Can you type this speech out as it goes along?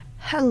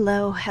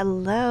Hello,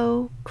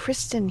 hello,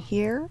 Kristen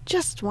here.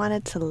 Just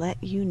wanted to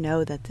let you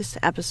know that this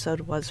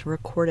episode was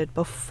recorded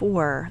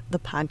before the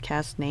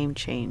podcast name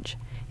change.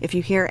 If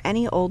you hear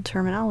any old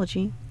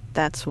terminology,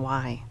 that's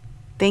why.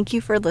 Thank you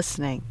for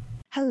listening.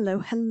 Hello,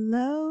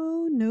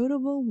 hello,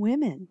 notable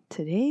women.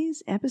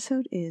 Today's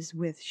episode is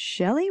with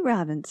Shelly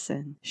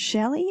Robinson.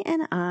 Shelly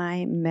and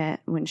I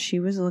met when she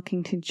was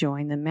looking to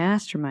join the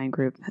mastermind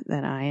group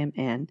that I am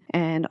in,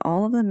 and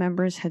all of the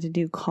members had to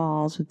do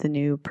calls with the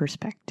new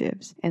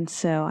perspectives. And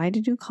so I had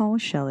to do a call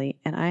with Shelly,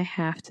 and I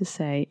have to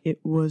say it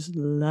was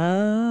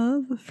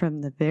love from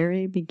the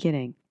very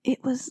beginning.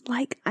 It was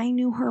like I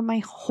knew her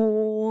my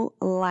whole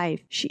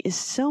life. She is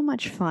so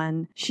much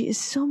fun. She is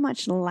so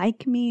much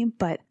like me,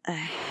 but a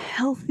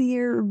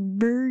healthier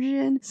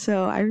version.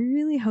 So I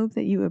really hope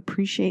that you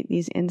appreciate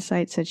these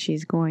insights that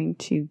she's going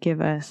to give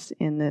us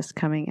in this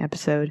coming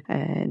episode.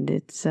 And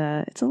it's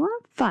a lot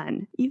of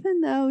fun,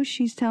 even though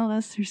she's telling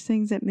us there's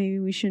things that maybe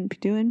we shouldn't be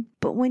doing.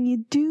 But when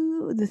you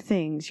do the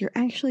things, you're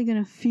actually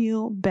going to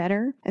feel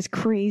better, as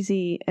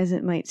crazy as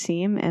it might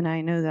seem. And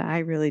I know that I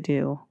really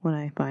do when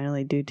I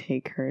finally do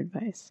take her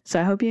advice. So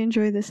I hope you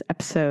enjoy this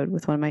episode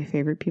with one of my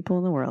favorite people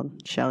in the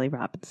world, Shelly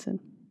Robinson.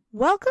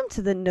 Welcome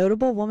to the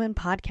Notable Woman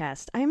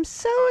Podcast. I am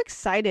so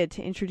excited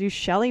to introduce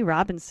Shelly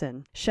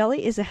Robinson.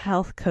 Shelly is a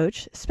health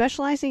coach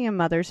specializing in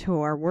mothers who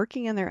are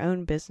working in their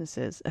own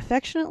businesses,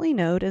 affectionately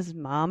known as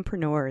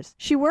mompreneurs.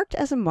 She worked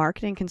as a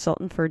marketing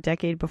consultant for a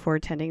decade before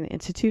attending the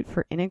Institute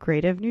for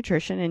Integrative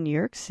Nutrition in New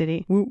York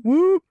City,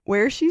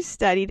 where she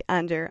studied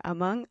under,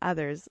 among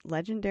others,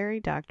 legendary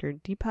Dr.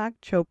 Deepak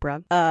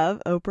Chopra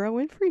of Oprah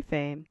Winfrey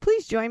fame.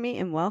 Please join me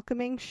in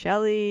welcoming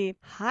Shelly.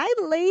 Hi,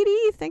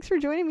 lady. Thanks for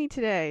joining me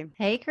today.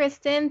 Hey,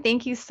 Kristen,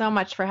 thank you so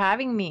much for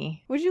having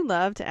me. Would you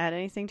love to add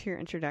anything to your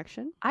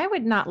introduction? I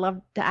would not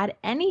love to add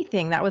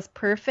anything. That was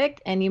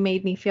perfect, and you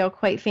made me feel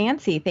quite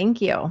fancy.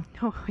 Thank you.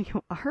 Oh,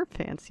 you are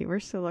fancy. We're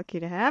so lucky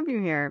to have you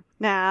here.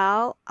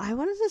 Now, I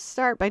wanted to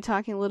start by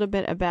talking a little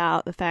bit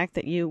about the fact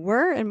that you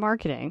were in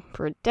marketing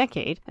for a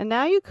decade, and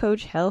now you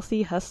coach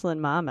healthy, hustling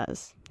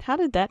mamas. How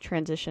did that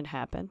transition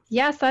happen?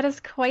 Yes, that is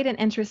quite an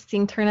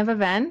interesting turn of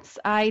events.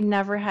 I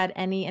never had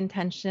any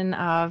intention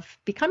of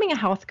becoming a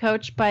health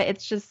coach, but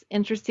it's just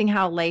interesting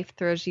how life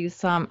throws you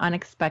some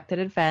unexpected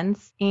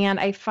events. And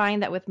I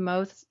find that with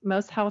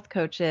most health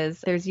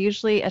coaches, there's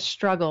usually a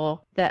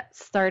struggle that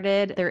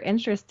started their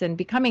interest in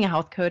becoming a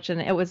health coach,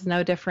 and it was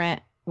no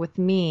different with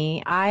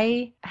me.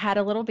 I had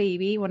a little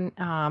baby when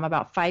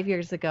about 5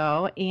 years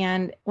ago,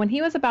 and when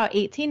he was about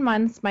 18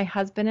 months, my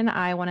husband and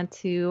I wanted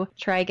to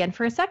try again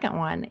for a second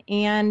one.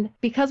 And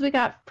because we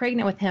got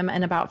pregnant with him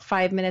in about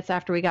 5 minutes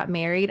after we got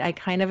married, I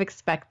kind of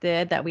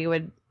expected that we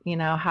would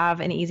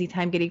have an easy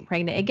time getting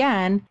pregnant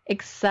again,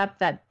 except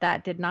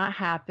that did not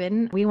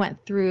happen. We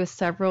went through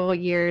several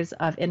years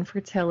of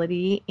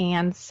infertility.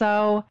 And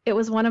so it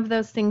was one of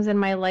those things in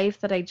my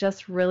life that I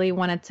just really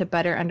wanted to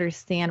better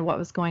understand what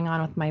was going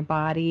on with my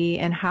body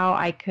and how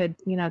I could,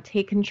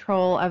 take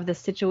control of the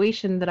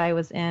situation that I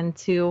was in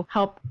to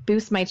help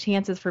boost my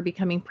chances for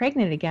becoming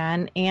pregnant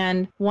again.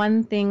 And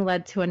one thing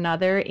led to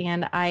another.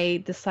 And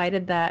I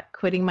decided that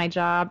quitting my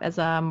job as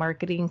a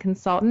marketing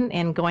consultant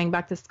and going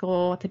back to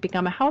school to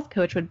become a health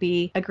coach would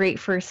be a great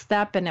first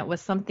step. And it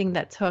was something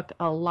that took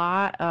a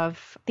lot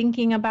of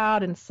thinking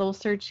about and soul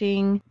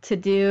searching to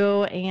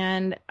do.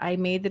 And I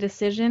made the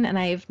decision and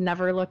I've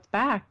never looked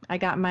back. I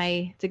got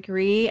my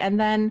degree, and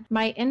then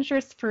my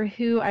interest for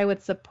who I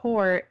would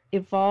support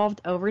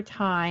evolved over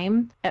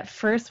time. At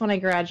first, when I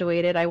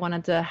graduated, I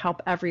wanted to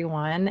help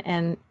everyone,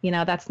 and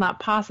that's not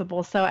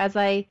possible. So as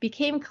I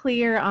became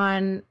clear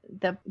on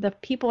the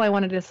people I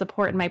wanted to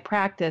support in my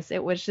practice,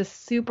 it was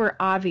just super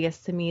obvious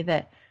to me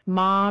that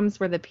moms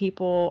were the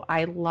people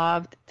I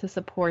loved to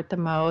support the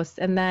most.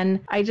 And then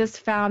I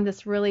just found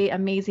this really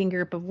amazing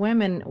group of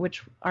women,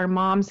 which are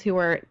moms who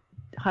are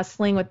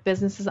hustling with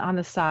businesses on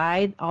the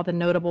side, all the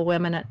notable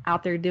women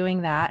out there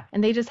doing that.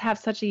 And they just have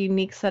such a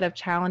unique set of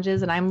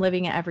challenges, and I'm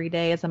living it every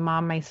day as a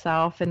mom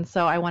myself. And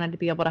so I wanted to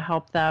be able to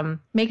help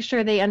them make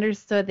sure they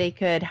understood they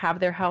could have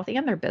their health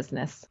and their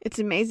business. It's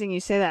amazing you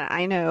say that.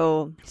 I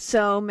know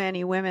so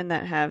many women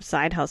that have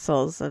side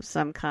hustles of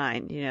some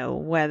kind,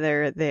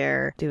 whether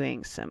they're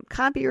doing some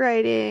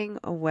copywriting,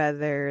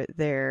 whether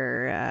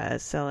they're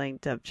selling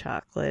Dove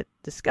chocolate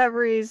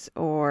discoveries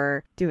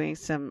or doing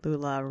some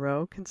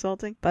LuLaRoe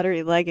consulting,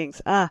 buttery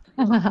leggings.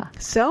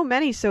 So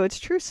many. So it's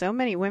true. So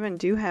many women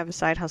do have a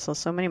side hustle.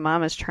 So many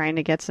mamas trying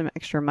to get some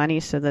extra money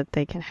so that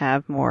they can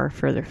have more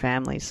for their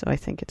families. So I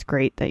think it's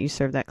great that you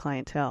serve that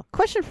clientele.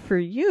 Question for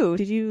you.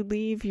 Did you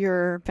leave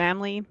your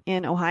family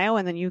in Ohio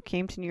and then you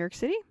came to New York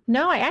City?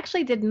 No, I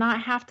actually did not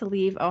have to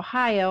leave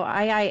Ohio.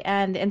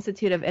 IIN, the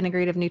Institute of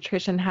Integrative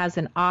Nutrition, has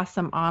an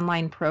awesome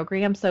online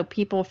program. So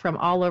people from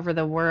all over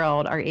the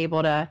world are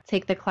able to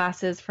take the class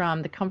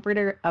from the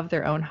comfort of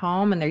their own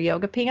home and their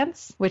yoga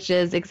pants, which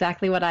is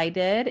exactly what I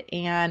did.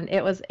 And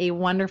it was a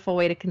wonderful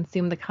way to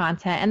consume the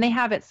content. And they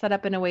have it set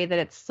up in a way that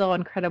it's still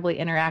incredibly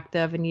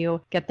interactive and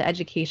you get the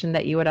education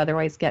that you would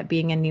otherwise get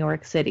being in New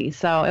York City.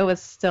 So it was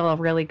still a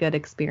really good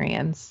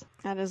experience.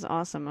 That is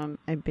awesome. I'm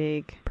a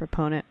big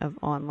proponent of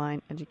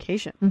online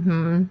education.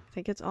 Mm-hmm. I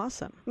think it's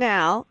awesome.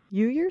 Now,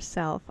 you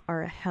yourself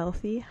are a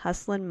healthy,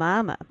 hustling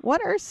mama.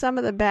 What are some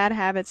of the bad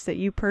habits that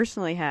you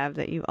personally have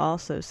that you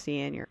also see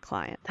in your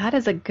clients? That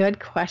is a good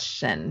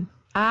question.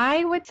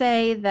 I would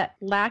say that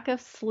lack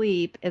of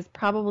sleep is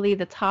probably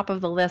the top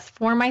of the list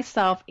for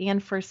myself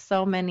and for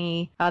so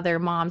many other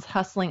moms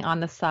hustling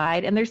on the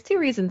side. And there's two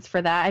reasons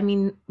for that. I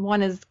mean,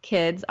 one is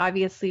kids.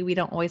 Obviously, we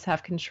don't always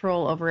have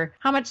control over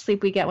how much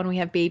sleep we get when we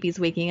have babies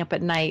waking up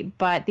at night.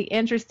 But the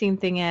interesting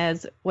thing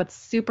is what's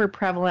super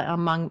prevalent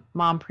among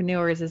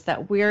mompreneurs is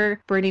that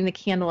we're burning the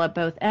candle at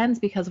both ends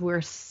because we're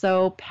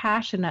so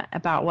passionate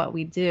about what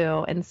we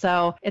do. And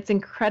so it's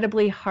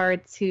incredibly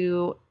hard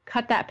to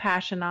cut that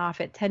passion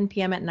off at 10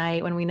 p.m. at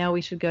night when we know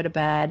we should go to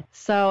bed.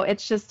 So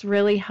it's just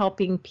really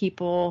helping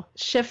people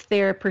shift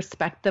their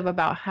perspective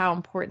about how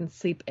important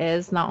sleep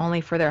is, not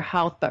only for their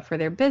health, but for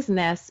their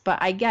business. But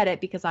I get it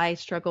because I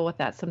struggle with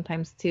that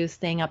sometimes too,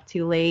 staying up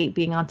too late,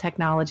 being on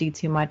technology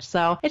too much.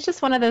 So it's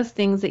just one of those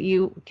things that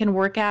you can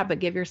work at, but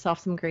give yourself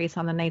some grace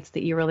on the nights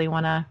that you really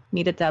want to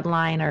meet a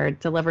deadline or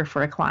deliver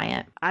for a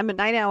client. I'm a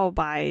night owl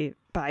by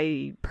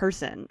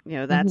person.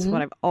 That's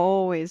what I've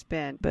always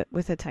been. But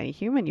with a tiny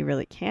human, you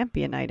really can't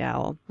be a night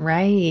owl.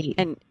 Right.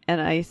 And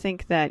I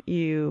think that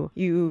you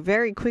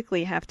very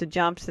quickly have to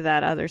jump to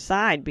that other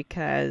side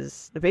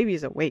because the baby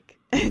is awake.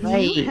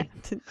 Right. You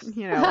have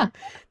to,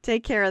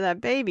 take care of that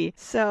baby.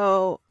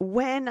 So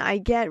when I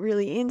get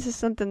really into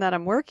something that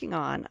I'm working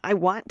on, I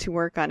want to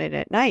work on it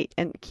at night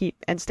and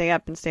stay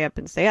up and stay up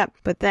and stay up.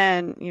 But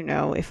then,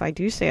 if I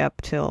do stay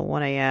up till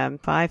 1 a.m.,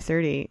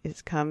 5:30,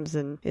 it comes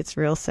and it's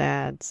real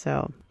sad.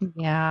 So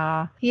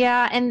yeah.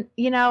 Yeah. And,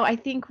 I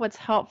think what's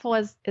helpful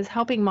is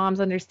helping moms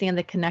understand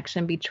the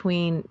connection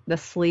between the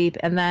sleep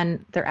and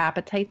then their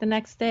appetite the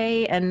next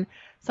day. And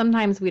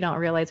sometimes we don't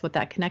realize what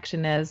that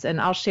connection is.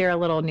 And I'll share a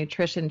little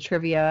nutrition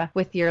trivia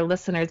with your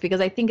listeners because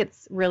I think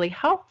it's really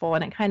helpful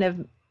and it kind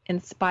of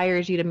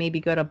inspires you to maybe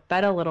go to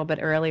bed a little bit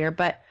earlier.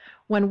 But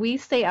when we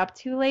stay up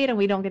too late and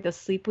we don't get the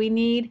sleep we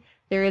need,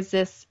 there is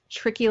this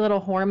tricky little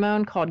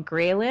hormone called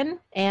ghrelin,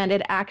 and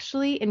it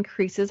actually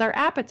increases our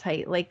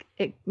appetite. Like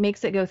it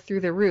makes it go through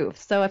the roof.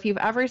 So if you've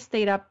ever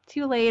stayed up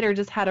too late or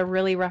just had a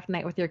really rough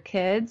night with your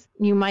kids,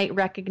 you might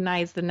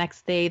recognize the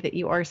next day that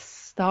you are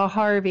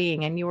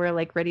starving and you were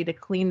like ready to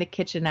clean the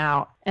kitchen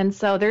out. And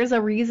so there's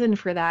a reason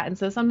for that. And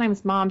so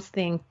sometimes moms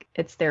think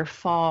it's their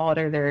fault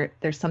or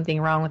there's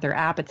something wrong with their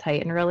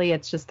appetite. And really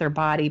it's just their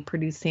body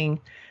producing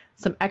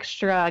some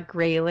extra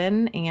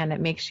ghrelin, and it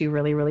makes you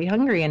really, really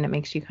hungry, and it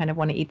makes you kind of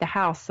want to eat the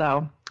house.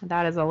 So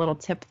that is a little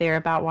tip there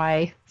about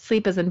why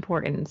sleep is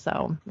important.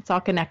 So it's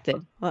all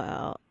connected.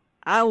 Well,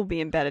 I will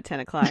be in bed at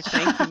 10 o'clock.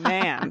 Thank you,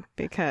 ma'am,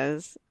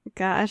 because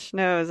gosh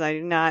knows I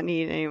do not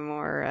need any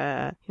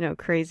more,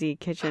 crazy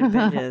kitchen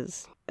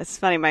binges. It's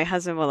funny. My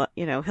husband will,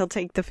 he'll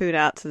take the food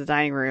out to the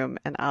dining room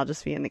and I'll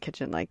just be in the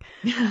kitchen like,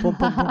 boom,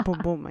 boom, boom, boom,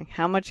 boom. Like,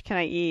 how much can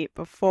I eat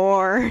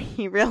before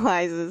he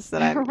realizes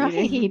that I'm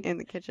eating in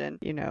the kitchen?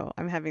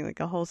 I'm having like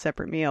a whole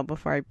separate meal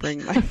before I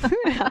bring my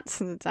food out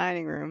to the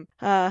dining room.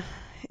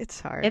 It's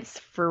hard. It's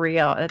for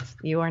real.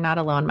 You are not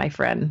alone, my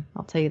friend.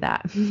 I'll tell you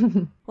that.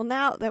 Well,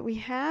 now that we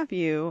have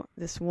you,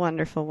 this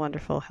wonderful,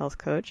 wonderful health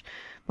coach,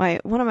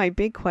 one of my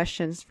big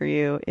questions for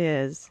you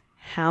is,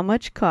 how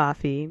much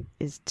coffee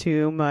is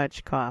too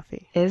much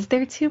coffee? Is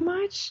there too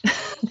much?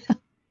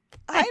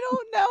 I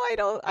don't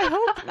know. I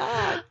hope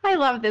not. I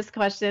love this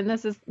question.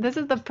 This is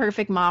the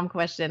perfect mom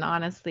question,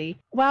 honestly.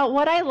 Well,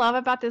 what I love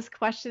about this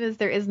question is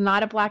there is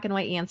not a black and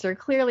white answer.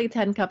 Clearly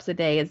 10 cups a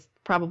day is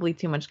probably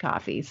too much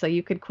coffee. So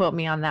you could quote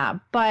me on that.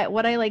 But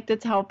what I like to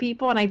tell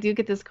people, and I do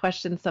get this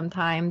question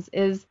sometimes,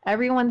 is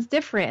everyone's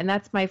different. And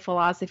that's my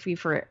philosophy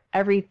for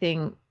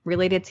everything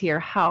related to your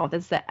health,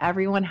 is that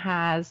everyone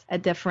has a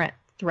different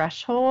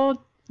threshold,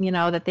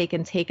 that they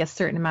can take a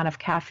certain amount of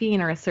caffeine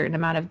or a certain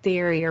amount of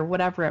dairy or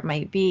whatever it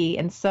might be.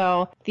 And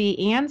so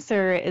the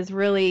answer is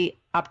really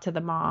up to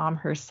the mom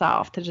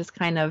herself to just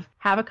kind of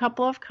have a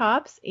couple of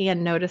cups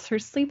and notice her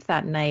sleep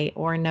that night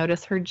or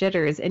notice her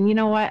jitters. And you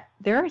know what?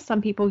 There are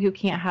some people who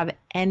can't have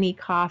any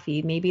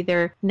coffee. Maybe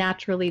they're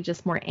naturally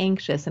just more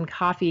anxious and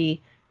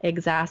coffee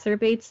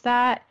exacerbates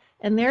that.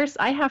 And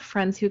I have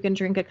friends who can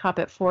drink a cup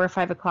at 4 or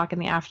 5 o'clock in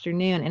the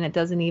afternoon and it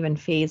doesn't even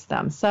faze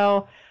them.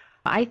 So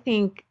I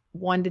think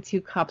 1 to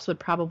 2 cups would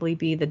probably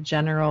be the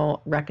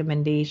general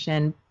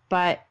recommendation.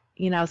 But,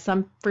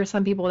 for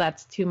some people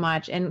that's too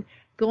much. And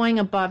going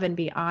above and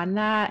beyond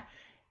that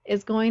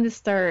is going to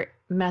start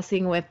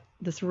messing with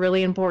this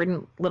really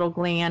important little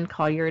gland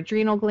called your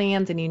adrenal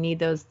glands. And you need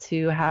those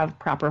to have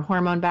proper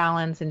hormone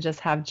balance and just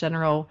have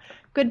general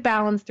good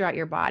balance throughout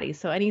your body.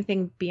 So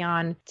anything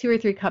beyond 2 or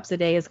 3 cups a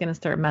day is going to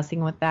start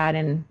messing with that,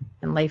 and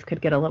life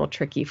could get a little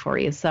tricky for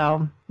you.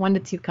 So 1 to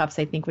 2 cups,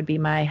 I think, would be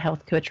my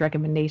health coach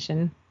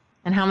recommendation.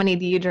 And how many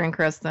do you drink,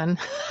 Kristen?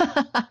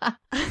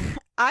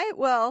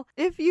 Well,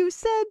 if you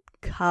said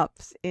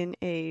cups in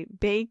a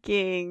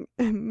baking,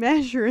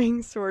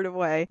 measuring sort of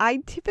way,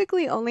 I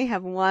typically only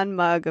have 1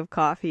 mug of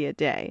coffee a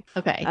day.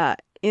 Okay.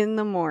 in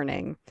the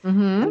morning,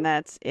 Mm-hmm. and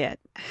that's it.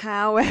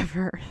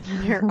 However,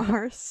 there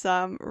are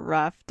some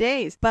rough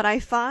days. But I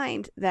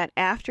find that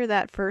after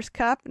that first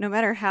cup, no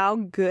matter how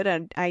good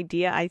an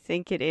idea I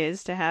think it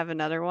is to have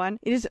another one,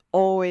 it is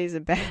always a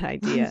bad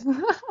idea.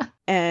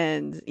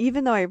 And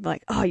even though I'm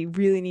like, oh, you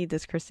really need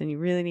this, Kristen, you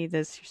really need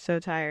this, you're so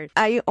tired,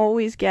 I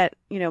always get,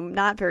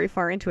 not very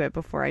far into it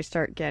before I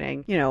start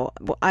getting,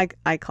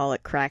 I call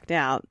it cracked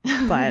out,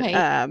 but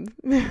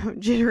Right.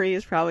 Jittery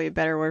is probably a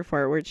better word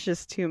for it, where it's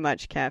just too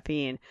much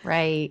caffeine.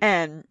 Right.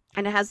 And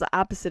it has the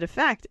opposite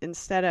effect.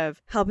 Instead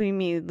of helping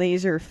me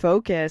laser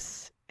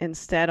focus,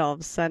 instead all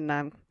of a sudden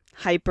I'm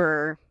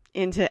hyper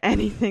into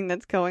anything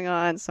that's going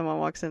on. Someone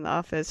walks in the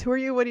office. Who are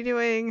you? What are you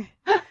doing?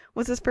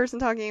 What's this person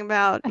talking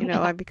about?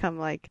 I become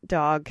like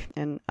dog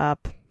and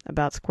up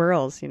about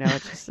squirrels. It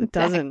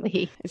doesn't.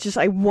 Exactly. It's just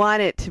I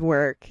want it to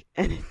work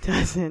and it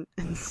doesn't.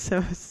 And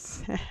so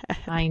sad.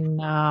 I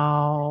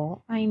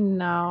know.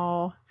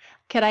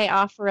 Could I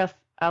offer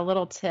a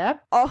little tip?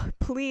 Oh,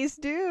 please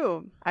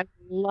do. I'd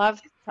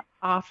love to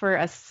offer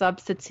a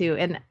substitute.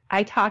 And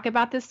I talk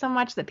about this so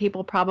much that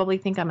people probably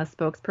think I'm a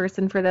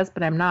spokesperson for this,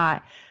 but I'm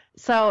not.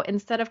 So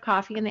instead of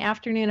coffee in the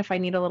afternoon, if I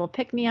need a little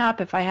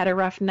pick-me-up, if I had a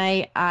rough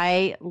night,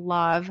 I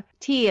love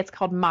tea. It's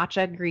called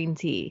matcha green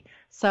tea.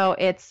 So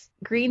it's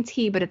green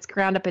tea, but it's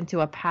ground up into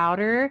a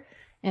powder,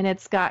 and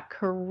it's got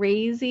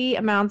crazy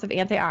amounts of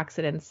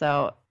antioxidants.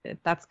 So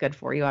that's good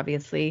for you,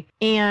 obviously.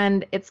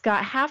 And it's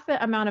got half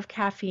the amount of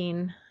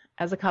caffeine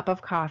as a cup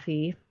of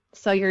coffee.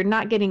 So you're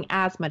not getting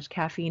as much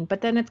caffeine,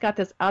 but then it's got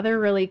this other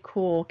really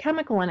cool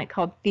chemical in it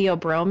called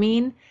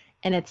theobromine,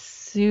 and it's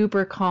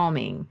super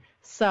calming.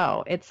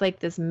 So it's like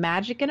this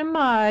magic in a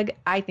mug.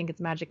 I think it's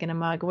magic in a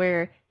mug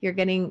where you're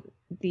getting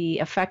the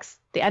effects,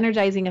 the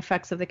energizing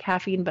effects of the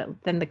caffeine, but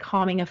then the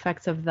calming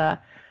effects of the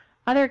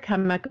other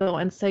chemical.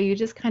 And so you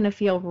just kind of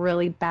feel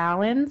really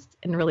balanced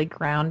and really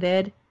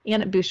grounded,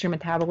 and it boosts your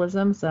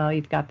metabolism. So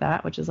you've got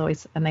that, which is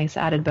always a nice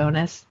added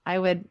bonus. I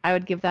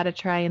would give that a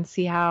try and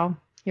see how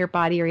your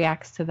body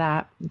reacts to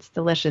that. It's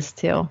delicious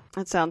too.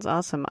 That sounds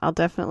awesome. I'll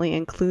definitely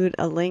include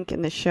a link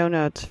in the show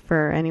notes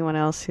for anyone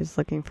else who's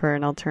looking for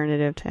an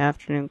alternative to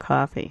afternoon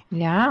coffee.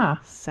 Yeah.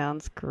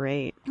 Sounds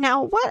great.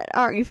 Now,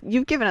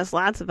 you've given us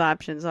lots of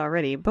options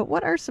already, but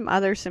what are some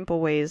other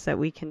simple ways that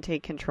we can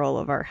take control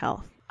of our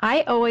health?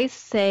 I always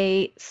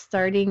say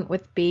starting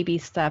with baby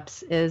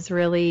steps is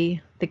really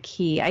the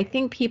key. I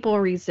think people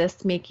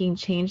resist making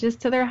changes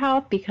to their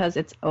health because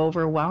it's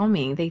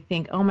overwhelming. They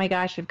think, oh my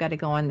gosh, I've got to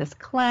go on this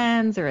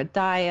cleanse or a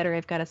diet, or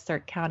I've got to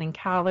start counting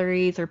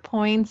calories or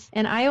points.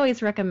 And I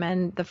always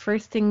recommend the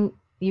first thing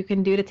you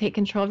can do to take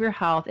control of your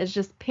health is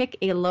just pick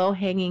a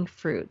low-hanging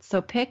fruit.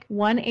 So pick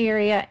one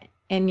area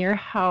in your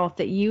health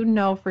that you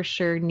know for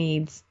sure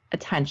needs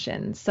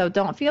attention. So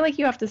don't feel like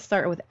you have to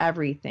start with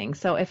everything.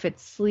 So if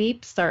it's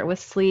sleep, start with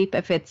sleep.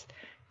 If it's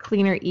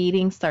cleaner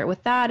eating, start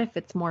with that. If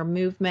it's more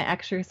movement,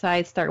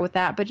 exercise, start with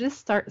that. But just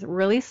start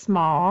really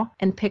small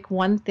and pick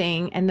one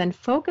thing and then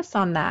focus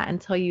on that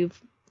until you've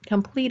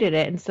completed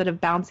it, instead of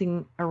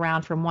bouncing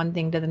around from one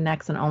thing to the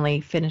next and only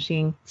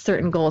finishing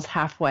certain goals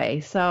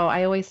halfway. So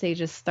I always say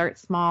just start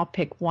small,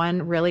 pick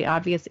one really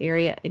obvious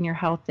area in your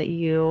health that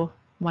you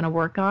want to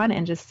work on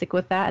and just stick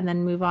with that, and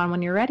then move on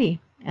when you're ready.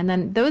 And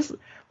then those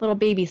little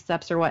baby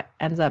steps are what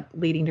ends up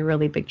leading to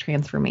really big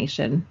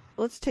transformation.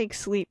 Let's take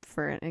sleep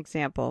for an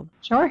example.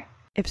 Sure.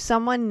 If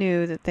someone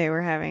knew that they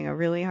were having a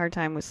really hard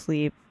time with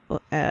sleep,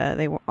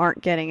 they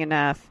aren't getting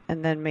enough,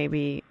 and then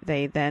maybe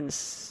they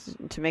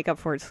to make up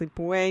for it, sleep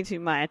way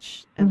too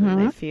much, and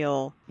then they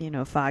feel,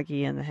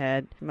 foggy in the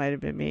head. It might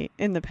have been me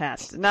in the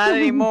past. Not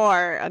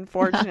anymore,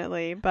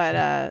 unfortunately,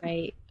 but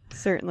right.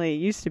 Certainly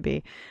used to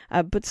be.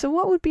 But so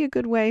what would be a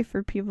good way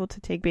for people to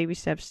take baby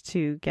steps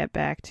to get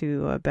back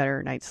to a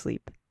better night's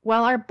sleep?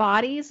 Well, our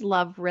bodies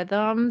love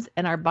rhythms,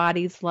 and our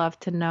bodies love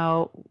to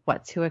know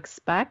what to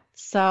expect.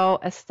 So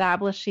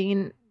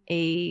establishing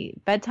a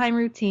bedtime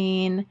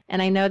routine,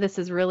 and I know this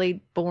is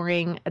really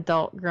boring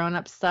adult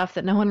grown-up stuff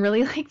that no one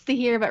really likes to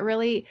hear, but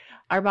really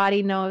our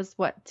body knows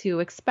what to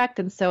expect,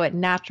 and so it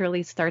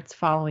naturally starts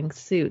following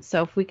suit.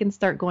 So if we can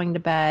start going to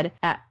bed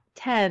at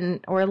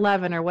 10 or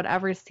 11 or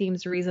whatever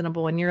seems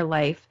reasonable in your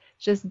life,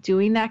 just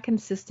doing that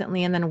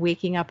consistently and then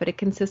waking up at a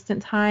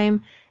consistent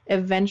time,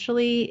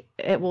 eventually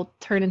it will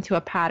turn into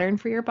a pattern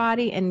for your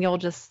body and you'll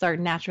just start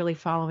naturally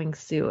following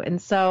suit.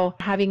 And so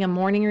having a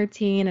morning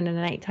routine and a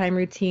nighttime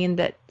routine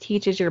that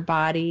teaches your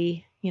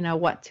body,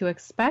 what to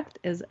expect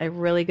is a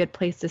really good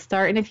place to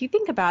start. And if you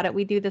think about it,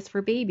 we do this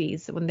for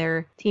babies when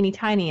they're teeny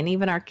tiny, and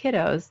even our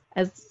kiddos.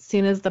 As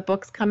soon as the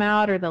books come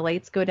out or the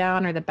lights go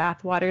down or the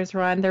bath waters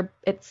run,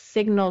 it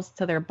signals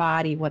to their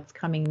body what's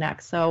coming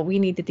next. So we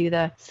need to do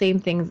the same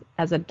things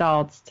as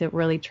adults to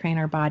really train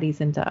our bodies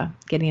into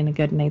getting a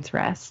good night's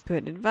rest.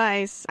 Good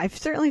advice. I've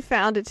certainly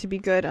found it to be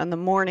good on the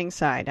morning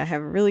side. I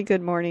have a really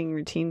good morning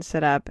routine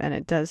set up, and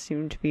it does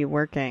seem to be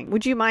working.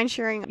 Would you mind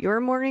sharing your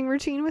morning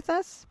routine with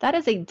us? That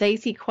is a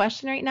dicey tricky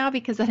question right now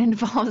because that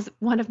involves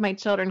one of my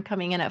children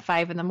coming in at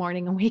 5 a.m.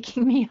 and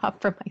waking me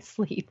up from my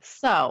sleep.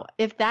 So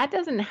if that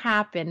doesn't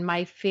happen,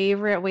 my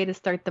favorite way to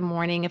start the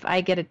morning, if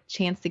I get a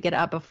chance to get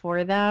up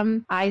before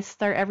them, I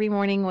start every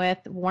morning with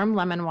warm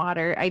lemon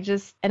water.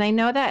 And I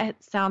know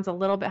that sounds a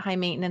little bit high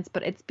maintenance,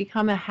 but it's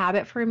become a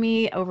habit for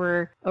me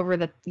over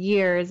the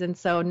years. And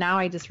so now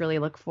I just really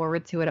look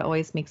forward to it.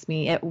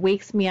 It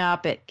wakes me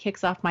up, it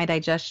kicks off my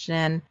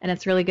digestion, and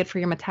it's really good for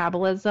your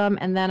metabolism.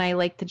 And then I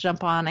like to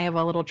jump on. I have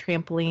a little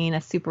trampoline,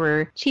 a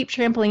super cheap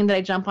trampoline that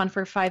I jump on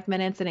for 5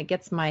 minutes, and it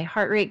gets my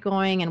heart rate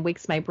going and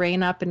wakes my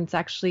brain up, and it's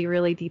actually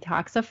really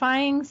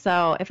detoxifying.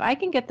 So if I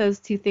can get those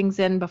two things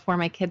in before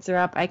my kids are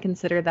up, I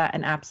consider that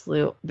an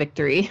absolute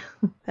victory.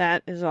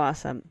 That is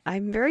awesome.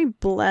 I'm very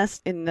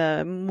blessed in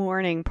the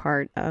morning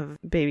part of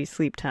baby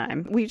sleep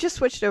time. We just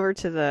switched over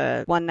to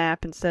the one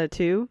nap instead of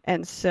two,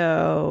 and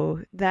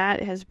so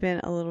that has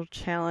been a little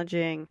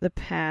challenging. The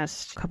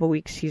past couple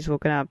weeks, he's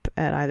woken up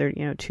at either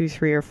 2,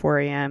 3, or 4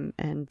 a.m.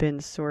 and been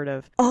sort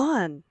of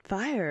on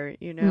fire,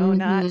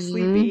 not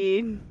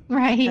sleepy.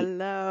 Right.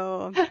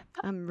 Hello,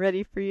 I'm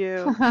ready for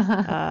you.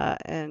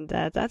 And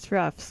that's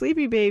rough.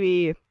 Sleepy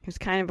baby who's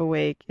kind of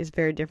awake is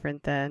very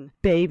different than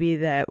baby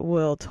that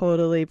will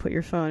totally put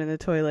your phone in the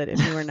toilet if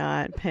you are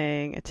not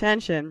paying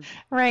attention.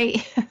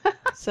 Right.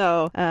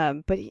 So,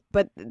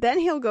 but then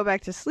he'll go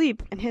back to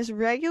sleep, and his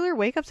regular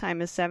wake up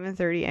time is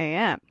 7:30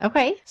 a.m.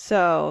 Okay.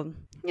 So,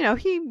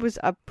 he was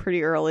up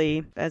pretty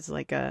early as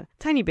like a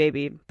tiny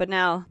baby, but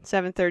now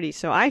 7:30.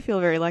 So I feel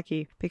very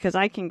lucky because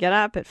I can get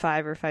up at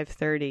 5 or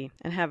 5:30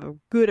 and have a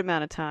good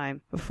amount of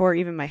time before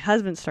even my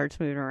husband starts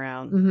moving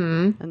around.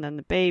 Mm-hmm. And then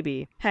the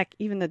baby. Heck,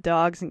 even the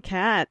dogs and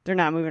cat, they're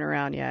not moving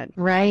around yet.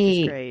 Right. Which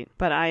is great.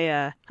 But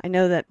I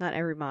know that not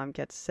every mom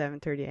gets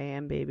 7:30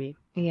 a.m. baby.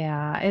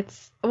 Yeah,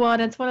 it's one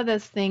of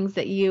those things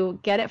that you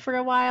get it for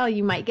a while,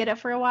 you might get it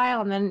for a while,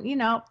 and then,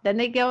 then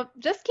they go,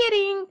 just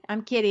kidding.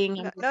 I'm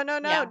kidding.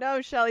 No,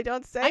 Shelly,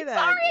 don't say I'm that.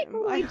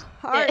 sorry. My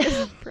heart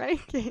is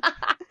breaking.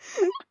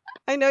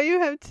 I know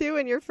you have two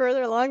and you're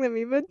further along than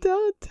me, but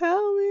don't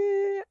tell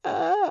me.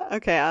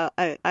 Okay,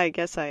 I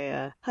guess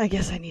I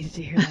needed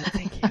to hear that.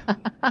 Thank you.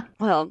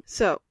 Well,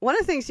 so one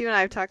of the things you and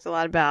I have talked a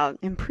lot about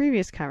in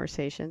previous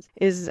conversations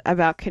is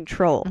about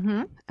control.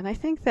 Mm-hmm. And I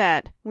think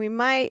that we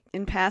might,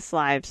 in past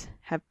lives,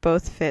 have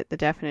both fit the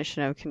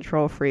definition of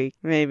control freak,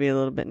 maybe a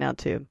little bit now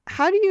too.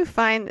 How do you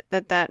find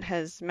that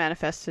has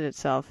manifested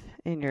itself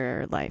in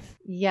your life?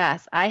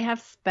 Yes, I have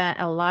spent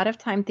a lot of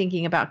time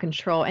thinking about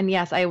control. And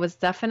yes, I was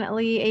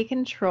definitely a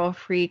control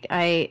freak.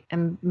 I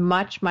am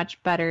much,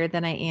 much better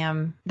than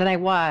I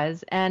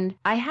was. And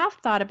I have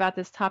thought about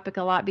this topic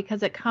a lot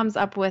because it comes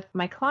up with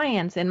my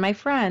clients and my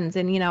friends.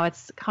 And,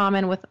 it's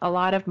common with a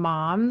lot of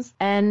moms.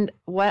 And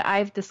what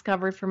I've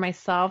discovered for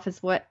myself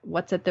is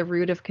what's at the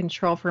root of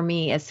control for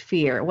me is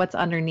fear. What's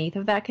underneath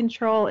of that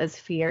control is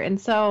fear. And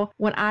so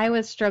when I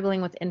was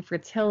struggling with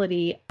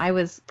infertility, I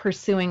was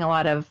pursuing a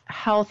lot of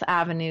health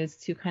avenues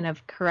to kind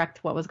of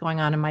correct what was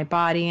going on in my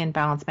body and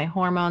balance my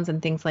hormones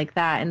and things like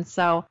that. And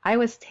so I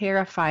was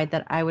terrified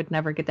that I would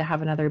never get to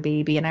have another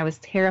baby. And I was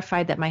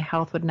terrified that my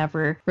health would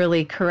never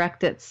really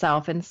correct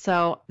itself. And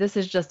so this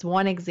is just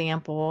one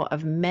example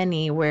of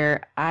many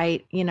where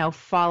I,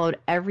 followed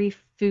every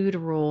food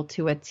rule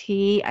to a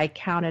T. I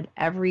counted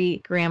every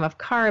gram of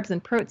carbs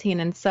and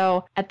protein. And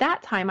so at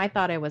that time, I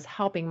thought I was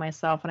helping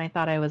myself and I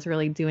thought I was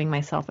really doing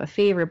myself a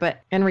favor. But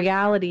in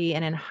reality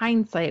and in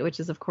hindsight, which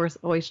is of course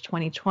always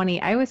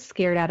 2020, I was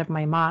scared out of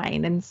my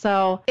mind. And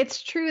so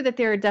it's true that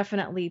there are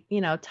definitely,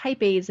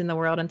 type A's in the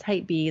world and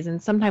type B's.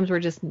 And sometimes we're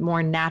just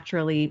more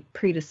naturally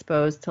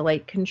predisposed to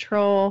like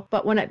control.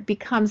 But when it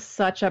becomes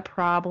such a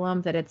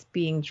problem that it's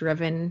being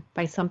driven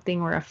by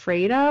something we're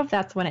afraid of,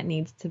 that's when it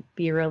needs to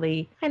be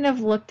really kind of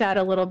looked at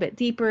a little bit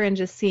deeper and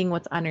just seeing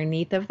what's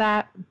underneath of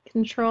that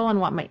control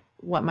and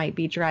what might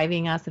be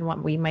driving us and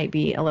what we might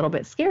be a little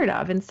bit scared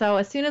of. And so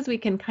as soon as we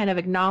can kind of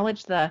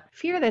acknowledge the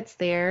fear that's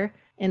there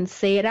and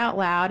say it out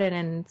loud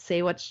and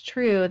say what's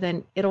true,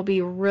 then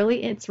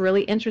it's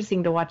really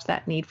interesting to watch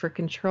that need for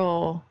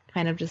control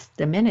kind of just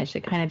diminish.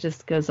 It kind of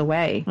just goes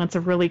away. It's a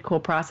really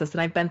cool process.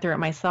 And I've been through it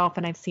myself,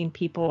 and I've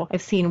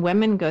seen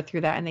women go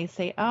through that and they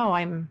say, oh,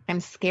 I'm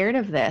scared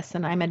of this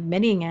and I'm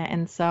admitting it.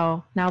 And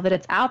so now that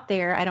it's out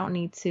there, I don't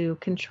need to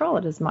control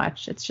it as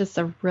much. It's just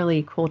a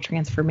really cool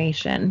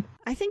transformation.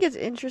 I think it's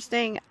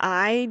interesting.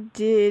 I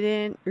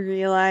didn't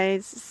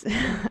realize,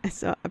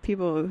 so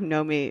people who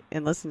know me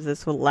and listen to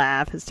this will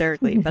laugh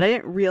hysterically, but I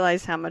didn't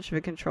realize how much of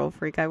a control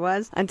freak I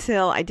was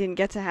until I didn't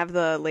get to have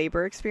the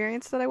labor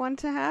experience that I wanted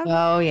to have.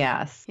 Oh,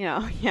 yes.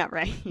 Yeah,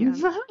 right.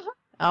 Yeah.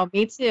 Oh,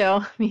 me too.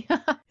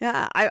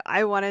 Yeah,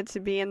 I wanted to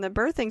be in the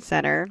birthing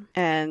center.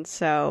 And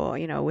so,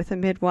 with a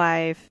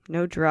midwife,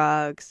 no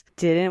drugs,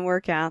 didn't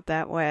work out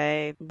that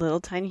way. Little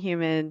tiny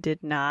human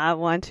did not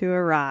want to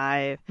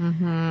arrive.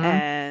 Mm-hmm.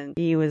 And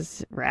he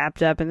was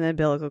wrapped up in the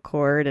umbilical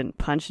cord and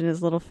punching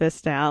his little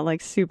fist out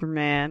like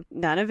Superman.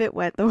 None of it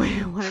went the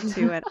way I wanted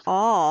to at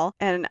all.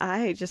 And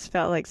I just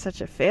felt like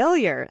such a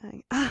failure.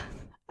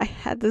 I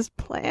had this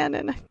plan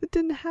and it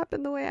didn't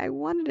happen the way I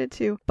wanted it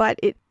to. But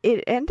it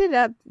it ended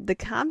up, the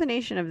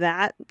combination of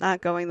that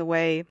not going the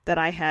way that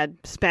I had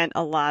spent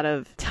a lot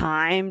of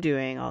time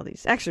doing all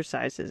these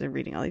exercises and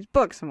reading all these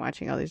books and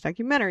watching all these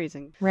documentaries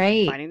and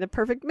finding the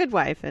perfect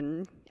midwife.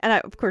 And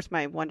of course,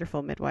 my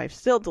wonderful midwife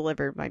still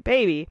delivered my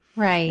baby.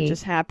 Right. It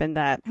just happened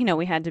that,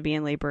 we had to be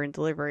in labor and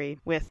delivery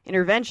with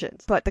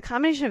interventions. But the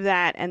combination of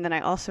that, and then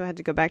I also had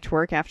to go back to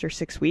work after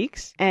 6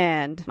 weeks,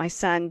 and my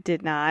son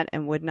did not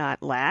and would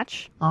not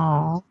latch.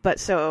 Oh. But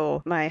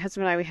so my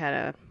husband and I, we had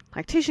a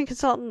lactation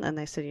consultant, and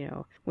they said,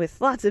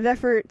 with lots of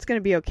effort, it's going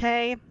to be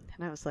okay.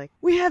 And I was like,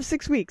 we have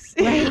 6 weeks.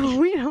 Right.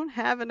 We don't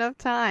have enough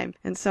time.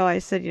 And so I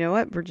said, you know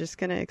what? We're just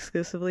going to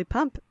exclusively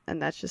pump.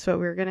 And that's just what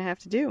we were going to have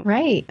to do.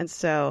 Right. And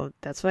so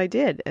that's what I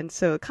did. And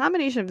so a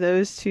combination of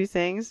those two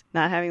things,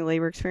 not having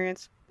labor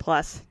experience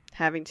plus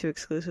having to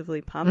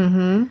exclusively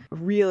pump,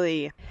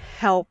 really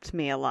helped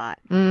me a lot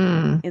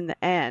in the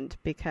end,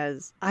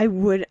 because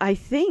I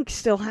think,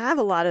 still have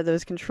a lot of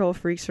those control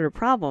freak sort of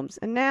problems.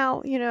 And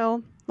now,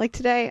 like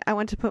today, I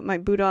went to put my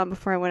boot on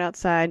before I went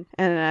outside,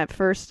 and at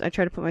first I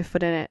tried to put my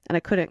foot in it, and I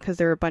couldn't because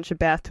there were a bunch of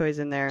bath toys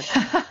in there.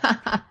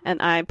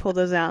 And I pulled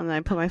those out, and I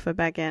put my foot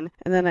back in,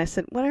 and then I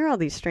said, what are all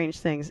these strange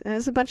things? And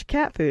it's a bunch of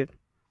cat food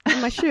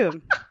in my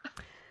shoe.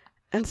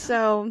 And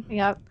so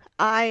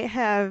I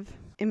have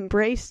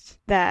embraced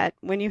that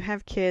when you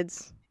have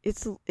kids,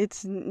 it's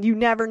you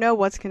never know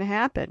what's going to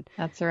happen.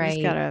 That's right.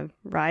 You just got to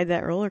ride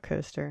that roller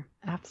coaster.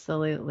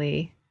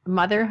 Absolutely.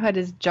 Motherhood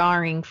is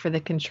jarring for the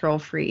control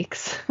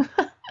freaks.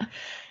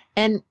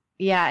 And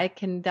yeah, it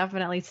can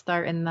definitely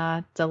start in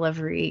the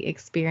delivery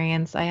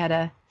experience. I had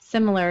a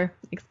similar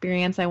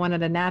experience. I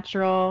wanted a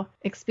natural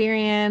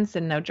experience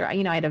and no dry.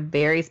 I had a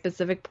very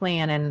specific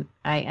plan, and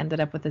I ended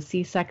up with a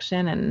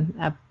C-section and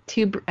I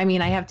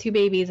have two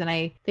babies, and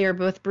they were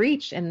both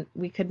breech, and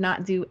we could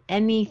not do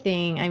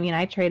anything.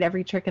 I tried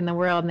every trick in the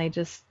world,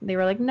 and they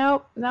were like,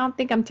 nope, I don't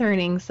think I'm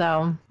turning.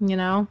 So,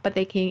 but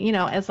they came,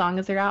 as long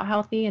as they're out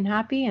healthy and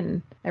happy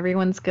and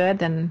everyone's good,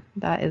 then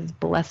that is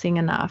blessing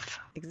enough.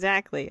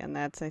 Exactly. And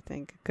that's, I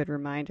think, a good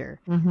reminder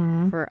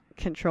for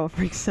control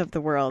freaks of the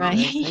world.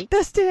 Right. Like,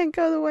 this didn't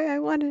go the way I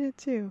wanted it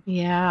to.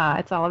 Yeah.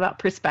 It's all about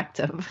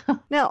perspective.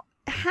 Now,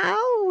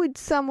 how would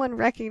someone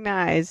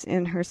recognize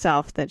in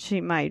herself that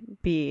she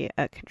might be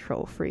a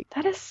control freak?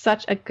 That is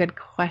such a good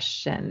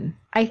question.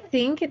 I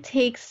think it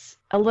takes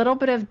a little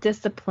bit of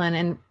discipline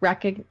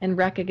in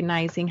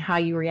recognizing how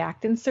you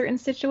react in certain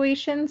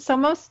situations. So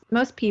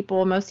most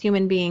people, most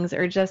human beings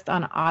are just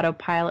on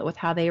autopilot with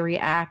how they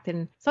react.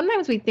 And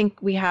sometimes we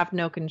think we have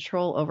no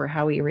control over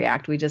how we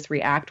react. We just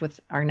react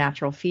with our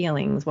natural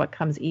feelings, what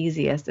comes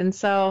easiest. And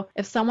so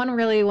if someone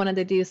really wanted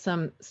to do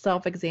some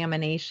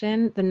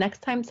self-examination, the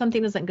next time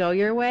something doesn't go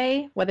your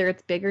way, whether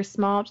it's big or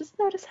small, just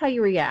notice how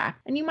you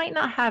react. And you might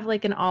not have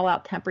like an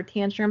all-out temper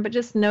tantrum, but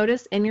just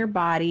notice in your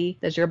body,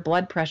 does your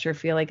blood pressure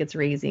feel like it's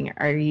raising?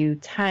 Are you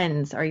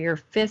tense? Are your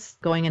fists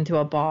going into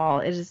a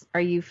ball?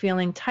 Are you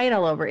feeling tight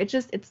all over?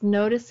 It's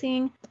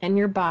noticing in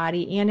your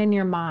body and in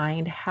your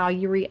mind how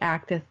you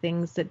react to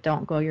things that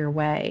don't go your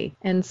way.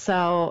 And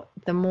so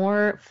the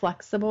more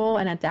flexible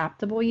and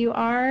adaptable you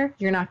are,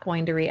 you're not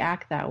going to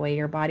react that way.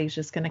 Your body's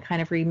just going to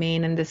kind of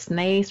remain in this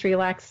nice,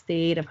 relaxed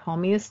state of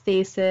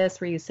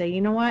homeostasis where you say,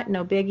 you know what,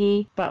 no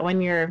biggie. But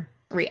when you're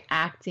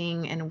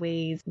reacting in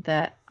ways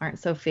that aren't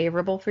so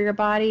favorable for your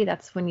body,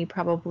 that's when you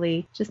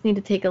probably just need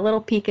to take a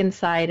little peek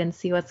inside and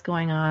see what's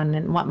going on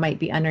and what might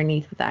be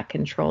underneath that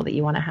control that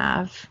you want to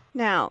have.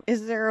 Now,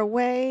 is there a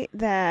way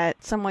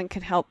that someone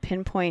could help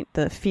pinpoint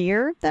the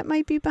fear that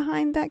might be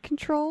behind that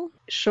control?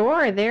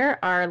 Sure. There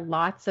are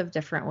lots of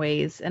different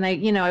ways. And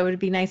it would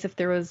be nice if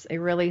there was a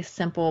really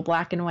simple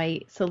black and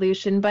white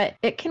solution, but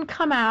it can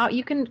come out.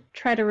 You can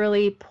try to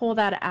really pull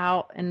that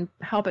out and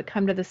help it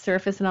come to the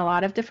surface in a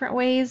lot of different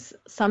ways.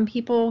 Some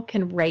people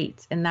can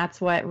rate, and that's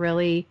what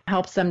really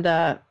helps them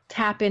to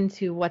tap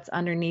into what's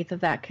underneath of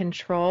that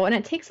control. And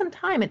it takes some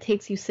time. It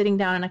takes you sitting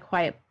down in a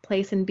quiet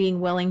place and being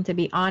willing to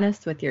be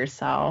honest with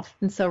yourself.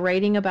 And so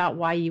writing about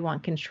why you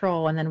want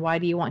control, and then why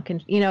do you want,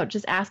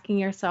 just asking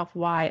yourself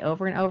why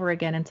over and over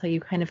again until you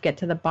kind of get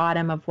to the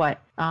bottom of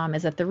what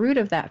is at the root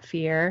of that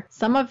fear.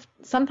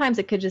 Sometimes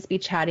it could just be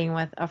chatting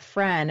with a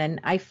friend. And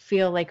I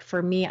feel like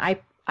for me,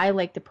 I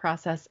like to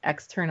process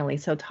externally.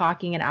 So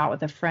talking it out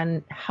with a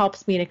friend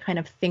helps me to kind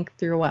of think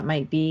through what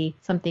might be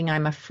something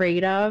I'm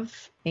afraid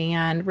of,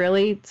 and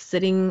really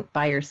sitting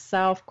by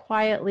yourself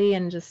quietly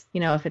and just,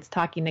 if it's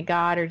talking to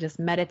God or just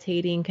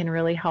meditating can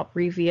really help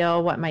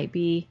reveal what might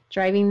be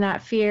driving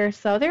that fear.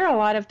 So there are a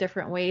lot of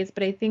different ways,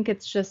 but I think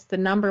it's just the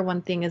number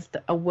one thing is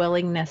a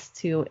willingness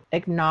to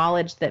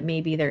acknowledge that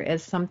maybe there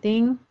is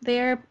something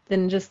there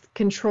than just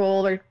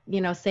control or,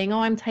 saying, oh,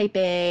 I'm type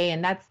A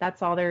and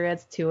that's all there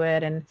is to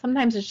it. And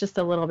sometimes it's just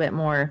a little bit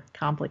more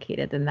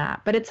complicated than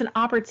that, but it's an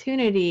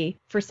opportunity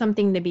for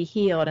something to be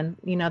healed. And,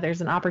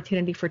 there's an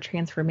opportunity for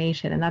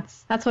transformation. it. And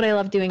that's what I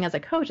love doing as a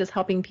coach, is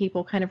helping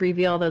people kind of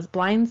reveal those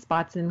blind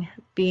spots and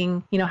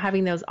being,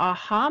 having those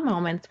aha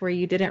moments where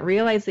you didn't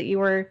realize that you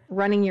were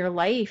running your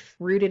life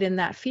rooted in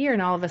that fear.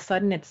 And all of a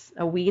sudden it's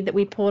a weed that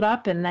we pulled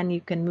up, and then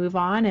you can move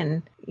on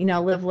and,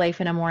 live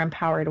life in a more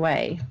empowered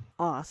way.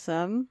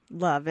 Awesome.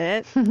 Love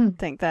it.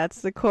 Think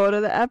that's the quote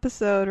of the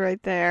episode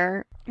right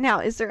there. Now,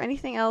 is there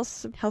anything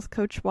else health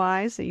coach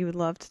wise that you would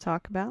love to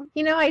talk about?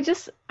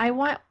 I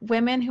want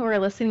women who are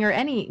listening, or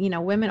any,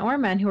 women or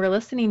men who are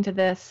listening to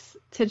this,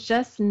 to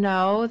just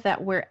know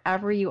that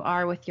wherever you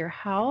are with your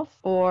health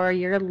or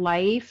your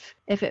life,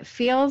 if it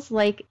feels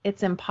like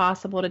it's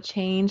impossible to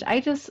change,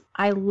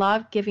 I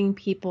love giving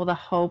people the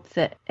hope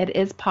that it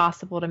is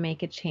possible to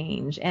make a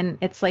change. And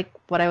it's like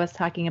what I was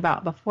talking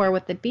about before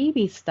with the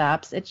baby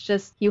steps. It's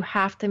just, you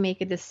have to make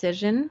a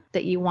decision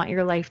that you want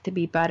your life to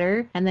be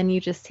better. And then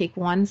you just take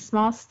one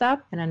small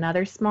step and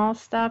another small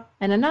step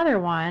and another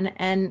one.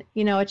 And,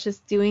 it's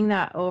just doing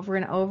that over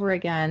and over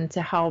again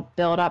to help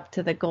build up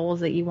to the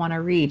goals that you want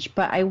to reach.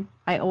 But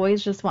I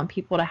always just want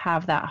people to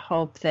have that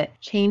hope that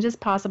change is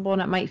possible,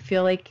 and it might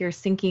feel like you're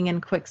sinking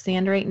in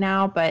quicksand right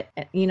now, but,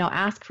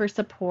 ask for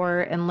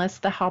support,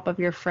 enlist the help of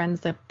your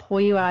friends to pull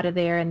you out of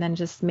there, and then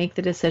just make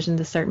the decision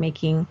to start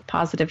making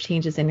positive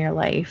changes in your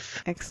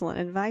life. Excellent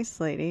advice,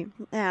 lady.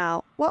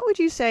 Now, what would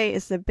you say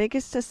is the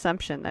biggest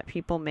assumption that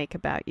people make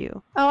about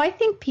you? Oh, I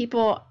think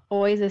people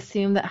always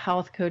assume that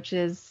health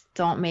coaches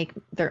don't make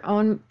their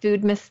own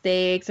food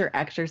mistakes or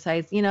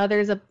exercise.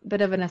 There's a bit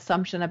of an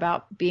assumption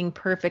about being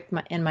perfect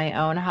in my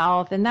own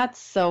health, and that's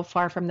so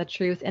far from the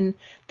truth. And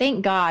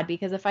thank God,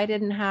 because if I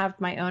didn't have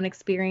my own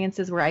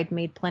experiences where I'd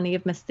made plenty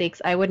of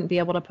mistakes, I wouldn't be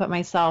able to put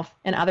myself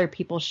in other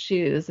people's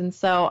shoes. And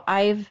so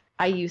I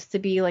used to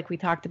be, like we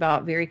talked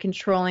about, very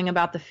controlling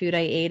about the food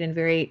I ate, and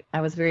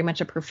I was very much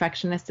a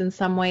perfectionist in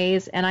some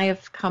ways. And I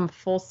have come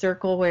full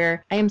circle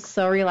where I am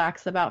so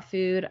relaxed about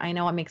food. I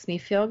know what makes me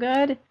feel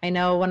good. I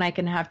know when I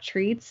can have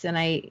treats, and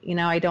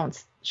I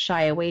don't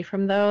shy away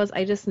from those.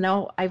 I just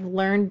know I've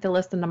learned to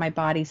listen to my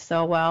body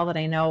so well that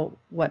I know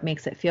what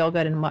makes it feel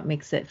good and what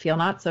makes it feel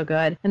not so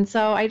good. And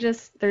so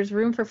there's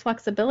room for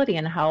flexibility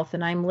in health,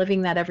 and I'm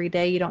living that every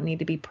day. You don't need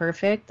to be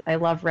perfect. I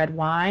love red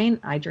wine.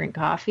 I drink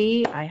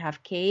coffee. I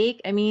have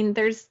cake. I mean,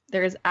 there's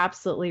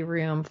absolutely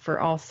room for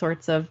all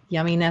sorts of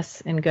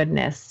yumminess and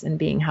goodness and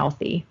being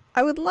healthy.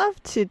 I would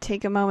love to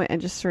take a moment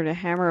and just sort of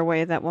hammer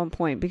away at that one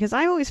point, because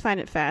I always find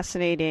it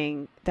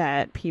fascinating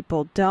that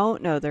people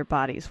don't know their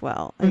bodies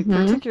well. Like,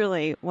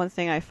 particularly, one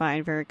thing I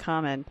find very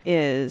common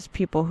is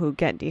people who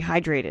get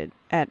dehydrated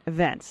at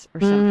events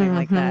or something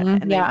like that,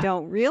 and they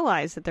don't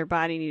realize that their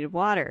body needed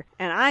water.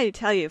 And I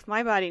tell you, if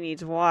my body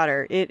needs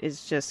water, it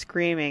is just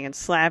screaming and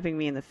slapping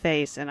me in the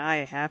face, and I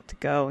have to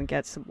go and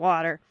get some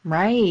water.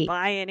 Right.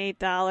 Buy an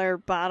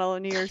 $8 bottle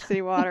of New York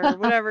City water or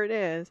whatever it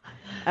is.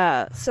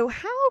 So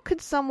how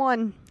could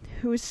someone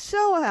who is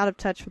so out of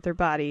touch with their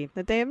body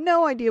that they have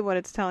no idea what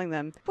it's telling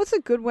them, what's a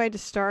good way to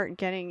start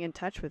getting in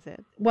touch with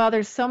it? Well,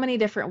 there's so many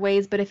different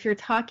ways, but if you're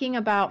talking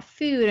about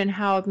food and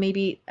how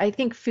I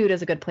think food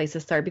is a good place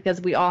to start,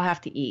 because we all have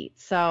to eat.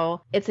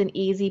 So it's an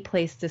easy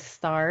place to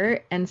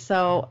start. And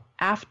so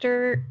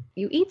after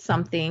you eat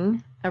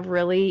something, a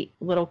really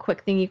little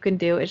quick thing you can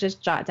do is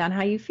just jot down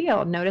how you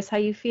feel. Notice how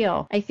you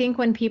feel. I think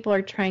when people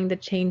are trying to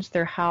change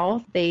their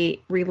health,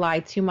 they rely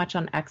too much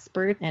on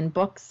experts and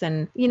books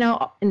and,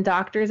 and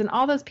doctors, and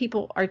all those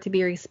people are to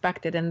be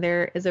respected. And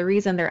there is a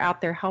reason they're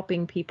out there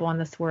helping people in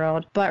this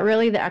world. But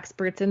really, the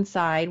experts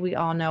inside, we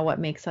all know what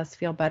makes us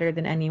feel better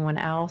than anyone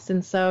else.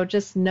 And so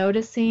just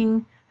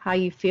noticing how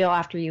you feel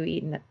after you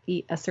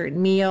eat a certain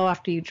meal,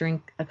 after you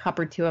drink a cup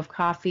or two of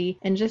coffee,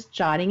 and just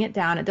jotting it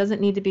down. It doesn't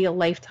need to be a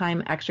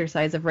lifetime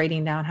exercise of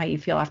writing down how you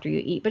feel after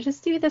you eat, but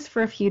just do this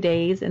for a few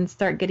days and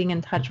start getting in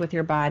touch with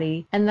your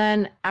body. And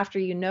then after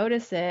you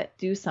notice it,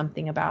 do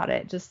something about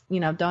it. Just,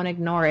 don't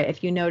ignore it.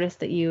 If you notice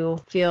that you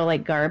feel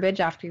like garbage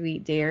after you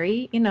eat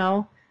dairy,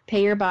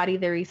 pay your body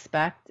the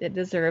respect it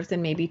deserves,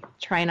 and maybe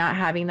try not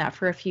having that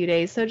for a few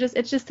days. So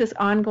it's just this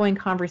ongoing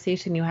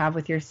conversation you have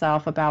with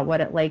yourself about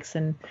what it likes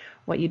and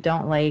what you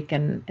don't like.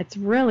 And it's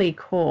really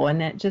cool.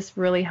 And it just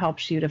really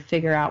helps you to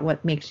figure out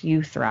what makes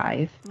you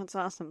thrive. That's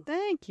awesome.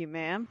 Thank you,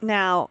 ma'am.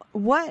 Now,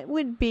 what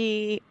would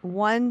be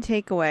one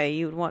takeaway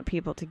you would want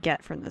people to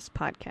get from this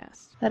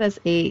podcast? That is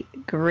a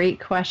great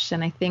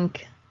question. I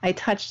think I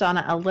touched on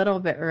it a little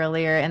bit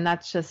earlier, and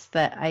that's just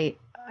that I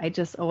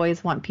just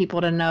always want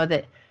people to know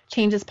that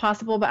change is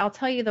possible. But I'll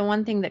tell you, the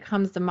one thing that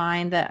comes to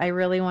mind that I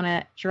really want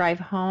to drive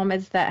home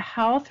is that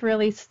health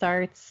really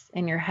starts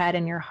in your head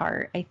and your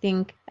heart. I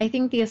think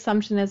the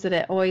assumption is that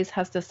it always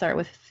has to start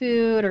with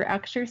food or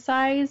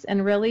exercise,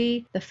 and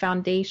really the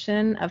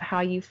foundation of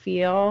how you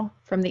feel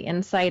from the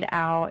inside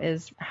out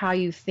is how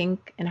you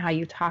think and how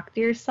you talk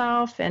to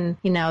yourself, and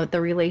the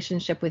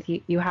relationship with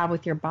you have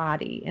with your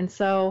body. And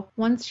so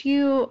once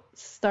you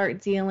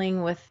start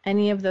dealing with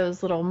any of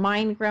those little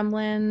mind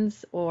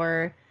gremlins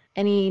or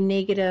any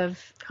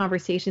negative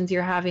conversations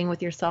you're having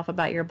with yourself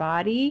about your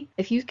body,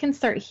 if you can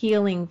start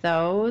healing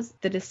those,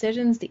 the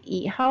decisions to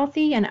eat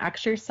healthy and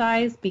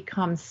exercise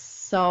become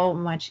so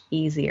much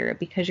easier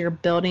because you're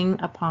building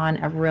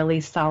upon a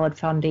really solid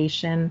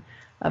foundation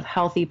of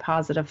healthy,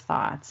 positive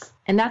thoughts.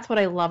 And that's what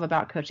I love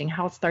about coaching,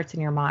 how it starts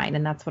in your mind.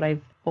 And that's what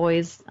I've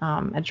always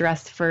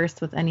addressed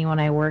first with anyone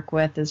I work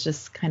with, is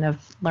just kind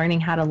of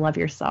learning how to love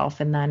yourself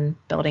and then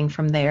building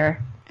from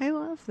there. I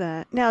love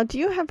that. Now, do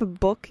you have a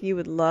book you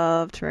would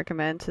love to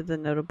recommend to the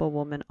Notable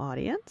Woman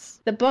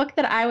audience? The book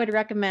that I would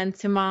recommend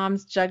to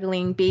moms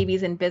juggling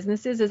babies and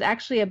businesses is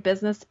actually a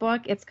business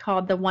book. It's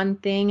called The One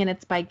Thing, and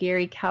it's by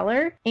Gary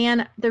Keller.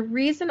 And the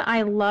reason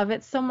I love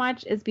it so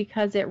much is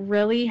because it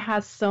really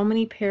has so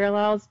many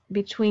parallels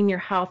between your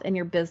health and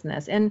your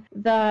business. And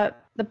the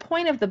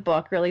point of the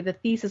book, really, the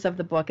thesis of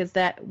the book, is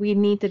that we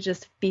need to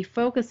just be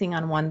focusing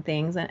on one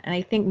thing. And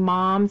I think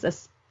moms,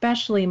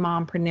 especially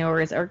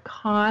mompreneurs, are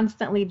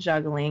constantly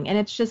juggling, and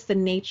it's just the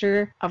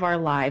nature of our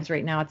lives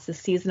right now. It's the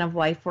season of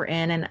life we're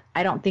in, and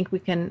I don't think we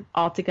can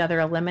altogether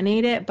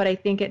eliminate it, but I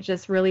think it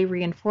just really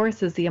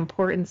reinforces the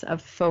importance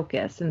of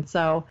focus. And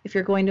so if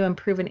you're going to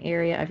improve an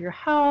area of your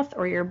health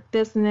or your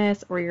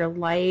business or your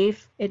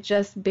life, it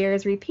just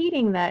bears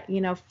repeating that,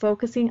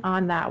 focusing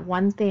on that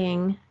one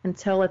thing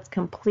until it's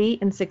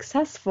complete and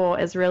successful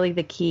is really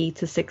the key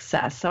to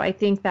success. So I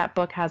think that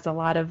book has a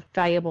lot of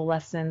valuable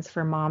lessons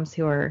for moms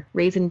who are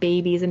raising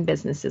babies and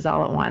businesses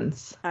all at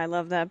once. I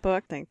love that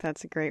book. I think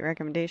that's a great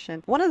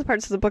recommendation. One of the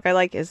parts of the book I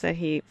like is that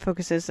he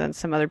focuses on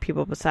some other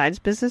people besides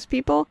business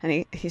people.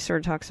 And he sort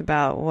of talks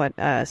about what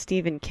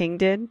Stephen King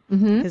did,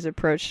 his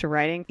approach to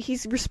writing.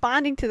 He's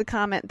responding to the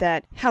comment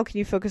that how can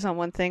you focus on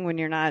one thing when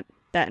you're not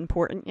that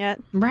important yet?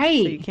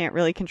 Right. So you can't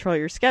really control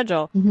your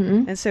schedule.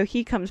 And so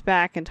he comes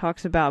back and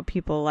talks about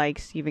people like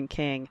Stephen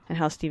King and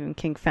how Stephen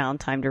King found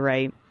time to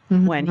write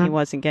when he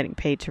wasn't getting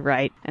paid to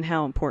write, and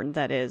how important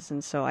that is.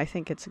 And so I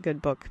think it's a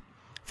good book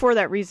for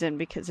that reason,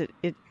 because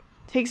it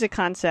takes a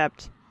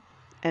concept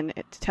and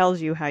it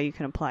tells you how you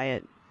can apply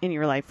it in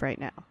your life right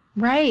now.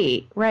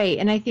 Right.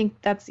 And I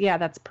think that's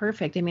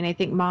perfect. I mean, I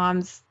think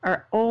moms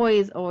are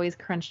always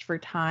crunched for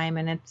time,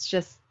 and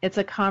it's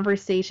a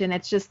conversation.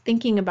 It's just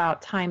thinking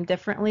about time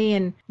differently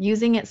and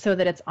using it so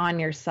that it's on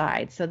your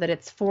side, so that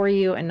it's for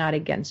you and not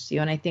against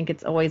you. And I think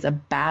it's always a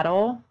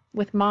battle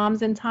with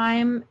moms and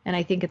time. And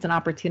I think it's an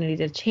opportunity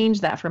to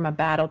change that from a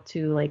battle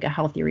to like a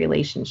healthy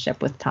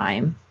relationship with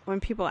time. When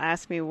people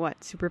ask me what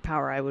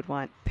superpower I would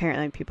want,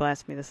 apparently people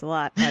ask me this a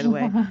lot, by the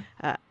way,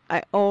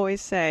 I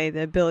always say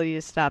the ability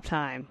to stop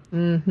time.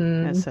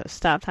 And so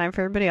stop time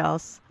for everybody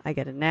else. I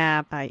get a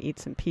nap, I eat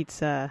some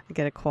pizza, I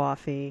get a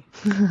coffee,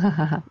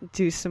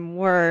 do some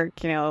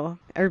work,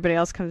 everybody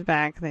else comes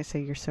back and they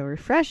say, you're so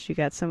refreshed, you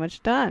got so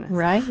much done.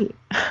 Right.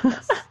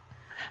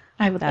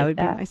 That would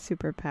be my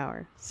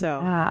superpower.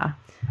 So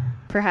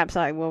perhaps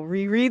I will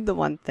reread The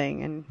One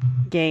Thing and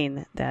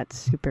gain that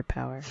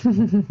superpower.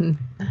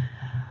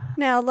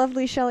 Now,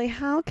 lovely Shelly,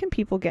 how can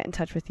people get in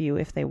touch with you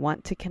if they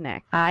want to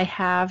connect? I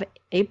have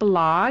a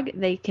blog.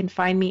 They can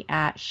find me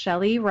at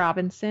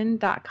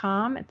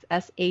ShellyRobinson.com. It's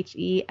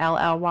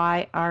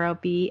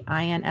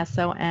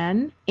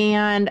ShellyRobinson.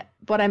 And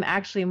what I'm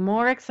actually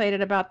more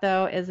excited about,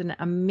 though, is an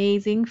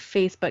amazing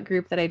Facebook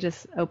group that I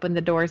just opened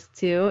the doors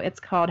to. It's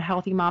called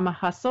Healthy Mama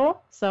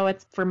Hustle. So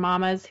it's for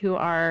mamas who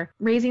are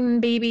raising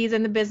babies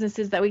and the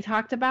businesses that we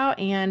talked about.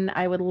 And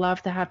I would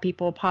love to have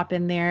people pop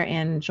in there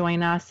and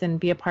join us and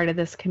be a part of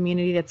this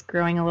community that's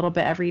growing a little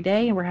bit every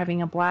day. And we're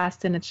having a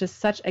blast. And it's just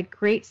such a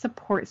great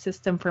support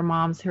system for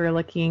moms who are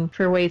looking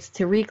for ways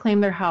to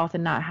reclaim their health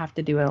and not have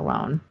to do it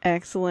alone.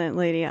 Excellent,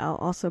 lady. I'll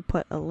also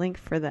put a link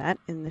for that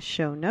in the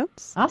show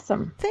notes.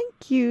 Awesome.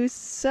 Thank you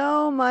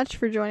so much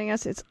for joining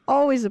us. It's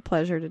always a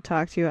pleasure to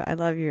talk to you. I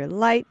love your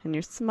light and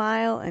your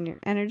smile and your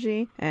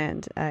energy,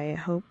 and I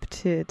hope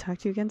to talk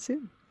to you again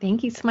soon.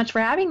 Thank you so much for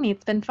having me.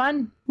 It's been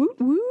fun. Woot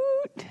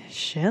woot,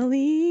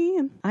 Shelly.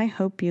 I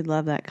hope you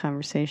love that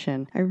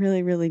conversation. I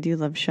really, really do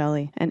love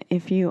Shelly. And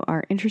if you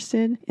are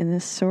interested in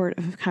this sort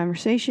of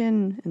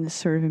conversation and this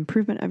sort of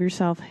improvement of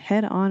yourself,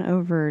 head on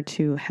over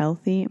to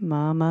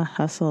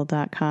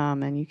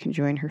healthymamahustle.com and you can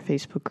join her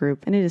Facebook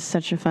group. And it is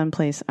such a fun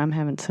place. I'm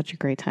having such a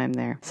great time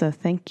there. So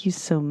thank you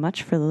so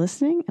much for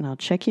listening, and I'll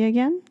check you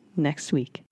again next week.